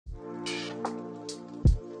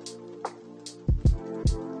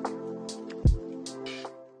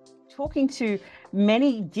talking to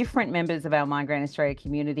many different members of our Migraine Australia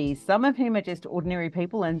community, some of whom are just ordinary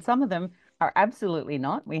people and some of them are absolutely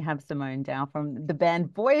not. We have Simone Dow from the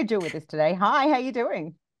band Voyager with us today. Hi, how you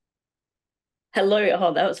doing? Hello.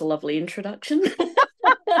 Oh, that was a lovely introduction.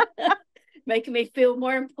 Making me feel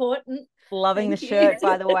more important. Loving the Thank you. shirt,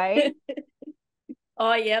 by the way.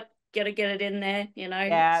 Oh, yep. Gotta get it in there.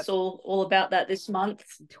 Yeah, It's all about that this month.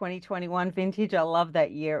 2021 vintage. I love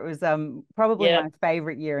that year. It was probably Yep. my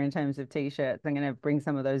favorite year in terms of t-shirts. I'm going to bring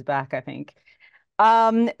some of those back, I think.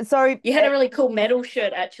 So You had a really cool metal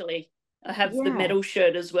shirt, actually. I have the yeah. metal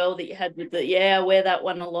shirt as well that you had with I wear that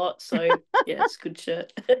one a lot. So yeah, it's a good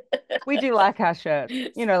shirt. We do like our shirts.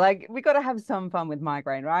 Like we got to have some fun with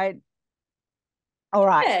migraine, right? All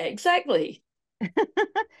right. Yeah, exactly.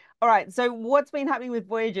 All right. So what's been happening with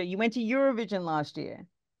Voyager? You went to Eurovision last year.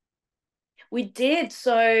 We did.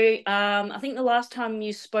 So I think the last time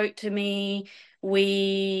you spoke to me,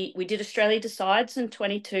 we did Australia Decides in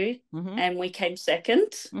 22 Hmm. and we came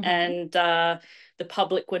second. Hmm. And the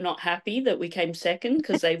public were not happy that we came second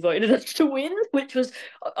because they voted us to win, which was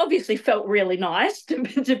obviously felt really nice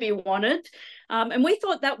to be wanted. And we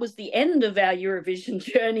thought that was the end of our Eurovision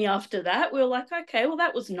journey after that. We were like, okay, well,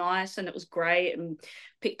 that was nice and it was great and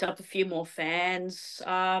picked up a few more fans.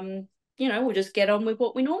 We'll just get on with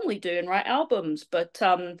what we normally do and write albums. But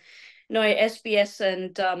no, SBS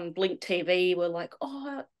and Blink TV were like,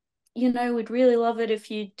 oh, we'd really love it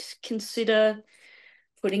if you'd consider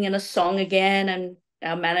putting in a song again. And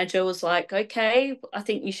our manager was like, okay, I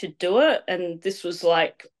think you should do it. And this was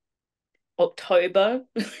like October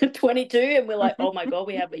 22, and we're like, oh my God,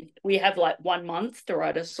 we have like 1 month to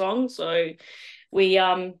write a song. So we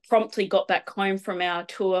promptly got back home from our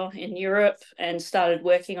tour in Europe and started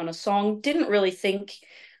working on a song. Didn't really think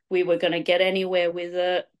we were going to get anywhere with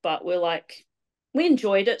it, but we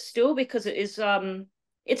enjoyed it still because it's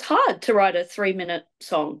hard to write a 3 minute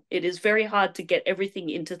song. It is very hard to get everything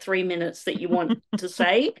into 3 minutes that you want to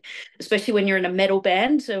say, especially when you're in a metal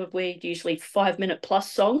band. So we're usually 5 minute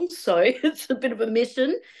plus songs. So it's a bit of a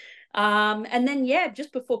mission. And then, yeah,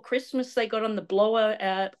 just before Christmas, they got on the blower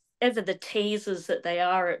ever the teasers that they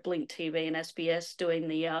are at Blink TV and SBS doing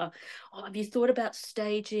oh, have you thought about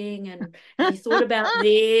staging and have you thought about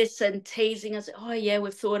this and teasing us? Oh, yeah,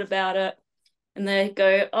 we've thought about it. And they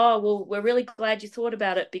go, oh, well, we're really glad you thought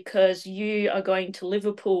about it because you are going to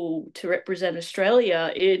Liverpool to represent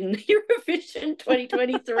Australia in Eurovision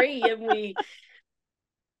 2023.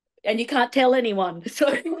 And you can't tell anyone.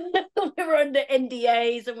 So we were under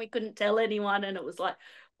NDAs and we couldn't tell anyone. And it was like,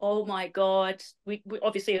 oh my God. We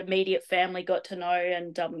obviously immediate family got to know,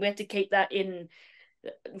 and we had to keep that in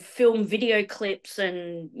film video clips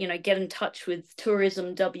and, get in touch with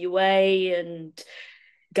Tourism WA and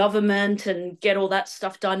government and get all that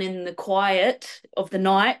stuff done in the quiet of the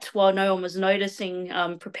night while no one was noticing,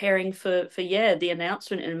 preparing for the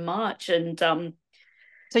announcement in March. And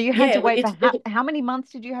So you had yeah, to wait for it's it, how many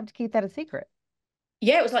months did you have to keep that a secret?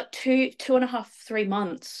 yeah, it was like two and a half, 3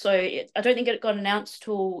 months. So I don't think it got announced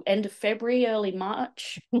till end of February, early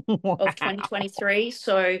March of Wow. 2023.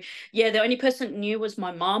 So yeah, the only person that knew was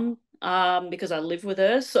my mum, because I live with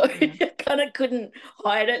her. So Yeah. I kind of couldn't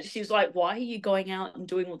hide it. She was like, why are you going out and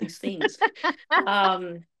doing all these things?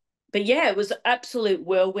 Um, but yeah, it was absolute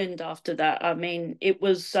whirlwind after that. I mean, it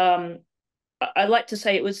was I like to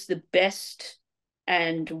say it was the best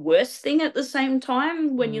and worst thing at the same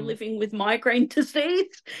time when you're Mm. living with migraine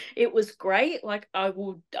disease. It was great. Like I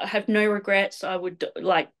have no regrets. I would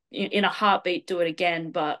like in a heartbeat do it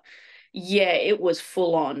again, but yeah, it was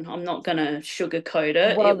full on. I'm not gonna sugarcoat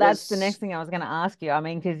it. Well, It that's the next was thing I was going to ask you. I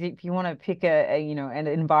mean, because if you want to pick an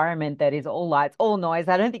environment that is all lights, all noise,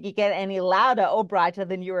 I don't think you get any louder or brighter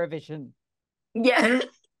than Eurovision. yeah.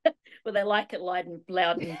 Well, they like it loud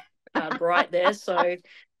and bright there. So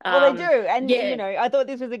Well, they do. And, yeah. I thought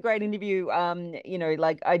this was a great interview.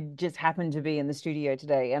 Like I just happened to be in the studio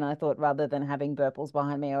today and I thought rather than having Burples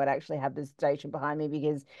behind me, I would actually have the station behind me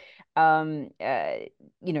because, um, uh,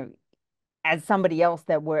 you know, as somebody else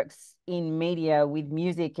that works in media with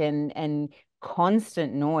music and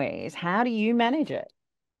constant noise, how do you manage it?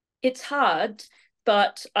 It's hard,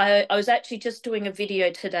 but I was actually just doing a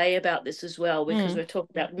video today about this as well because Mm. we're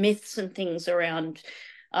talking about myths and things around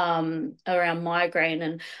migraine,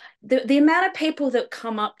 and the amount of people that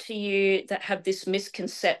come up to you that have this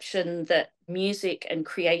misconception that music and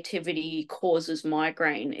creativity causes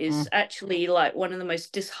migraine is Mm. actually like one of the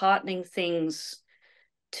most disheartening things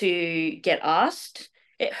to get asked.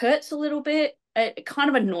 It hurts a little bit. It kind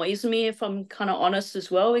of annoys me if I'm kind of honest as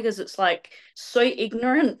well, because it's like so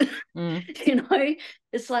ignorant, Mm. you know?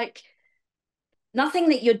 It's like nothing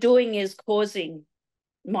that you're doing is causing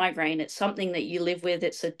migraine. It's something that you live with.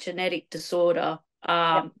 It's a genetic disorder.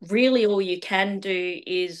 Yep. Really, all you can do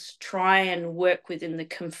is try and work within the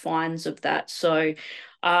confines of that. So,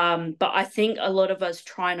 but I think a lot of us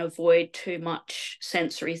try and avoid too much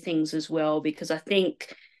sensory things as well, because I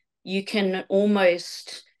think you can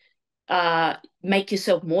almost make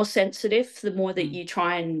yourself more sensitive the more that Mm. you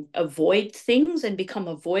try and avoid things and become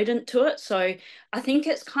avoidant to it. So I think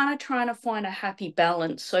it's kind of trying to find a happy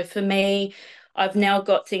balance. So for me, I've now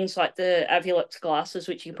got things like the Avulux glasses,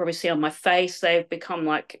 which you can probably see on my face. They've become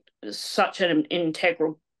like such an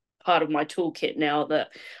integral part of my toolkit now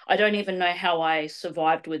that I don't even know how I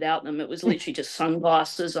survived without them. It was literally just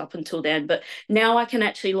sunglasses up until then. But now I can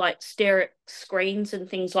actually like stare at screens and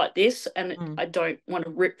things like this, and Mm. I don't want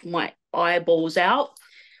to rip my eyeballs out.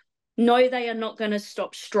 No, they are not going to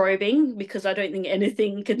stop strobing, because I don't think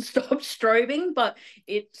anything can stop strobing, but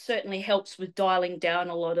it certainly helps with dialing down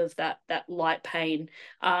a lot of that light pain.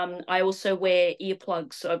 I also wear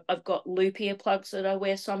earplugs. So I've got loop earplugs that I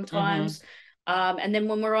wear Mm-hmm. sometimes. And then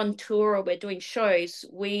when we're on tour or we're doing shows,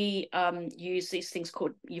 we use these things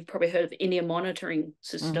called, you've probably heard of, in-ear monitoring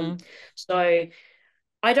system. Mm-hmm. So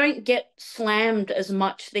I don't get slammed as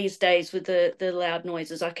much these days with the loud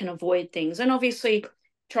noises. I can avoid things. And obviously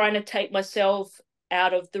trying to take myself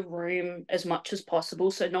out of the room as much as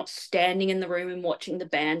possible. So not standing in the room and watching the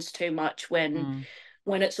bands too much Mm.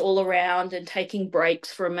 when it's all around, and taking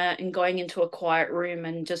breaks from it and going into a quiet room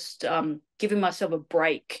and just giving myself a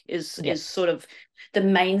break is Yes. sort of the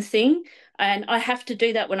main thing. And I have to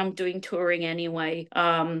do that when I'm doing touring anyway.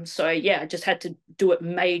 So yeah, I just had to do it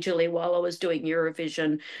majorly while I was doing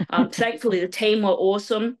Eurovision. Thankfully, the team were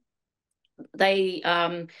awesome. They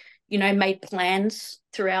made plans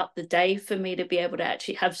throughout the day for me to be able to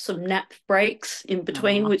actually have some nap breaks in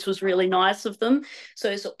between, Aw. which was really nice of them.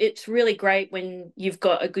 So it's really great when you've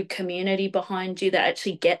got a good community behind you that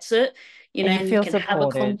actually gets it, And you and you feel can have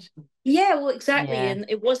a supported. yeah, well, exactly. Yeah. And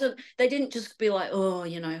it wasn't, they didn't just be like, oh,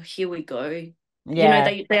 here we go. Yeah.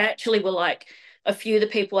 They actually were like, a few of the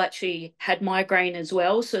people actually had migraine as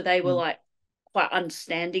well. So they were Mm. like quite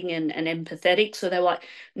understanding and empathetic. So they're like,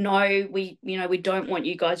 no, we don't want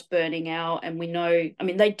you guys burning out. And we know, I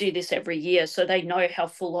mean, they do this every year, so they know how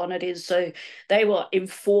full on it is. So they were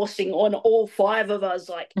enforcing on all five of us,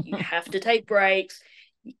 like, you have to take breaks.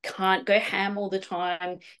 You can't go ham all the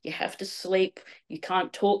time. You have to sleep. You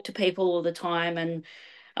can't talk to people all the time. And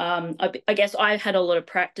I guess I had a lot of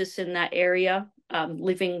practice in that area,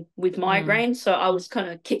 living with Mm. migraine. So I was kind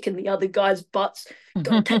of kicking the other guys' butts.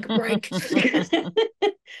 Got to take a break.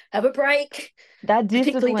 Have a break. That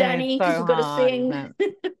Particularly discipline is Danny, because so we've got to hard, isn't sing.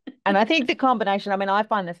 it? And I think the combination, I mean, I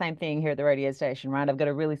find the same thing here at the radio station, right? I've got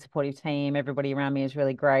a really supportive team. Everybody around me is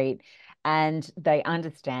really great. And they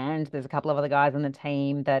understand. There's a couple of other guys on the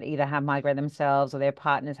team that either have migraine themselves or their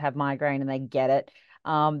partners have migraine and they get it.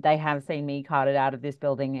 They have seen me carted out of this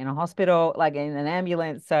building in a hospital, like in an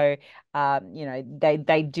ambulance. So,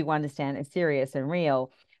 they do understand it's serious and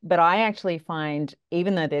real. But I actually find,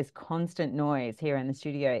 even though there's constant noise here in the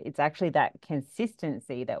studio, it's actually that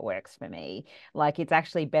consistency that works for me. Like it's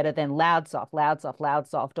actually better than loud, soft, loud, soft, loud,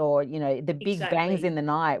 soft, or, the big bangs Exactly. in the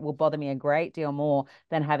night will bother me a great deal more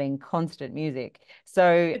than having constant music.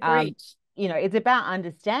 So, Agreed. it's about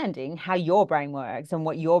understanding how your brain works and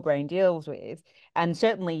what your brain deals with. And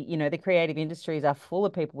certainly, the creative industries are full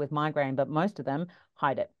of people with migraine, but most of them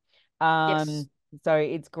hide it. Yes. So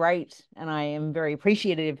it's great, and I am very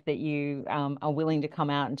appreciative that you are willing to come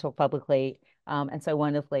out and talk publicly and so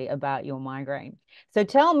wonderfully about your migraine. So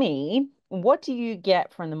tell me, what do you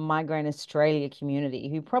get from the Migraine Australia community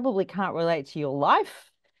who probably can't relate to your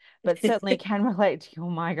life, but certainly can relate to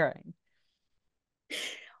your migraine?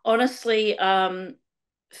 Honestly,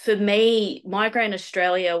 for me, Migraine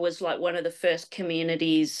Australia was like one of the first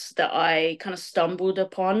communities that I kind of stumbled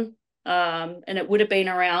upon. And it would have been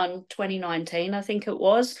around 2019, I think it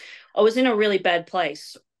was. I was in a really bad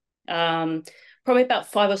place. Um, Probably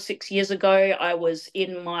about 5 or 6 years ago, I was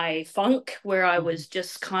in my funk where I Mhm. was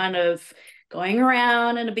just kind of going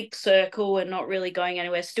around in a big circle and not really going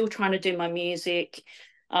anywhere, still trying to do my music,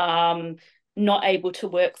 um, not able to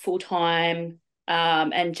work full time,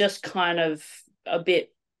 and just kind of a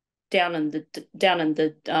bit down in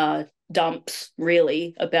the dumps,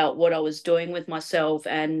 really, about what I was doing with myself.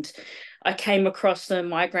 And I came across the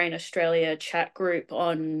Migraine Australia chat group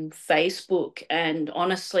on Facebook, and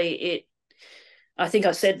honestly, I think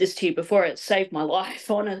I said this to you before, it saved my life,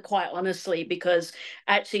 quite honestly, because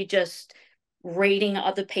actually just reading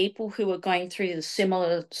other people who are going through the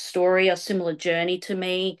similar story, a similar journey to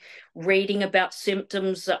me, reading about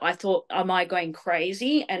symptoms that I thought, am I going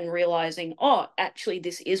crazy? And realizing, oh, actually,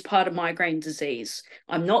 this is part of migraine disease.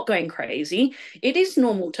 I'm not going crazy. It is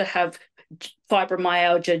normal to have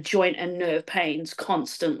fibromyalgia, joint and nerve pains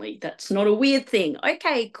constantly. That's not a weird thing.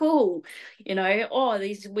 Okay, cool. Oh,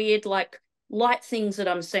 these weird, like, light things that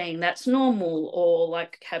I'm seeing, that's normal, or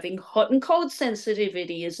like having hot and cold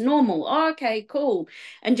sensitivity is normal. Oh, okay, cool.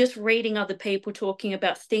 And just reading other people talking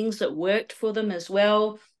about things that worked for them as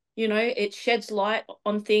well. It sheds light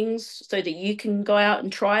on things so that you can go out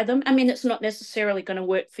and try them. I mean, it's not necessarily going to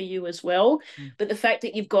work for you as well, Mm. but the fact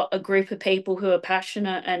that you've got a group of people who are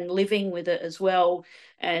passionate and living with it as well,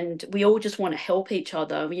 and we all just want to help each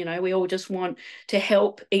other, we all just want to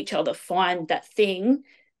help each other find that thing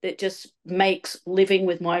that just makes living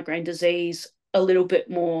with migraine disease a little bit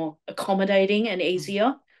more accommodating and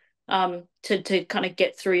easier, to kind of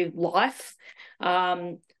get through life.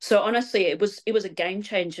 So honestly, it was a game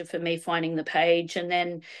changer for me finding the page, and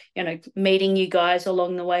then meeting you guys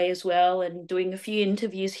along the way as well, and doing a few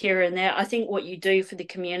interviews here and there. I think what you do for the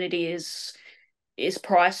community is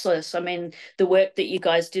priceless. I mean, the work that you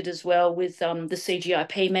guys did as well with the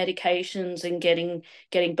CGIP medications and getting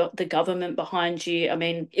the government behind you. I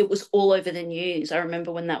mean, it was all over the news. I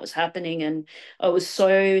remember when that was happening, and I was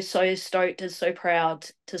so stoked and so proud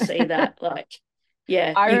to see that. Like,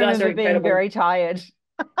 yeah, I you guys are remember being incredible. very tired.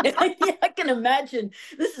 Yeah, I can imagine.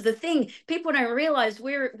 This is the thing. People don't realize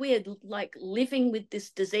we're like living with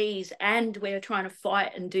this disease, and we're trying to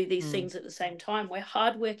fight and do these Mm. things at the same time. We're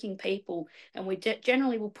hardworking people, and we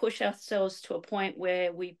generally will push ourselves to a point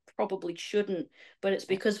where we probably shouldn't, but it's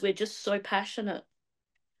because we're just so passionate.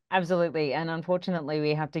 Absolutely. And unfortunately,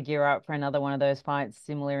 we have to gear up for another one of those fights,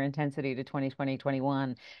 similar intensity to 2020,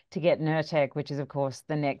 21, to get Nurtec, which is, of course,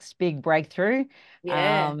 the next big breakthrough.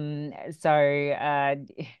 Yeah. So,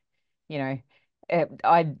 you know,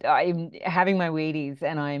 I'm having my Wheaties,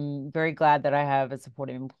 and I'm very glad that I have a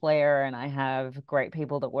supportive employer, and I have great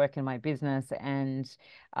people that work in my business, and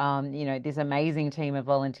this amazing team of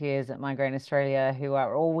volunteers at Migraine Australia who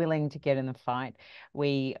are all willing to get in the fight.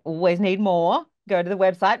 We always need more. Go to the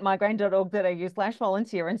website,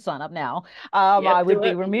 migraine.org.au/volunteer, and sign up now. I Yep, would do be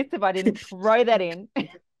it. remiss if I didn't throw that in.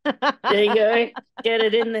 There you go. Get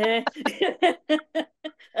it in there.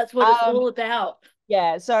 That's what it's Um, all about.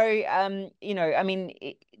 yeah, so I mean,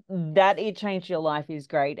 that it changed your life is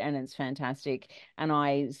great, and it's fantastic. And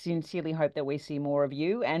I sincerely hope that we see more of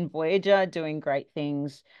you and Voyager doing great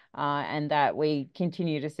things, and that we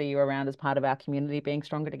continue to see you around as part of our community being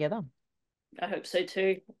stronger together. I hope so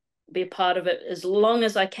too. Be a part of it as long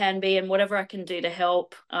as I can be, and whatever I can do to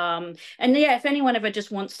help. And yeah, if anyone ever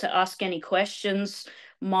just wants to ask any questions,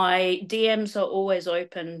 my DMs are always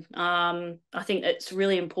open. I think it's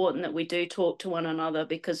really important that we do talk to one another,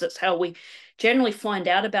 because that's how we generally find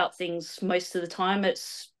out about things most of the time.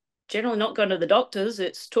 It's generally not going to the doctors,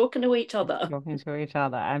 it's talking to each It's other. talking to each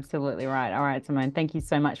other. Absolutely right. All right, Simone, thank you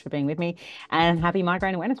so much for being with me, and happy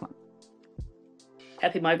Migraine Awareness Month.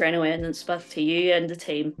 Happy Migraine Awareness Month to you and the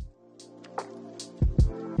team.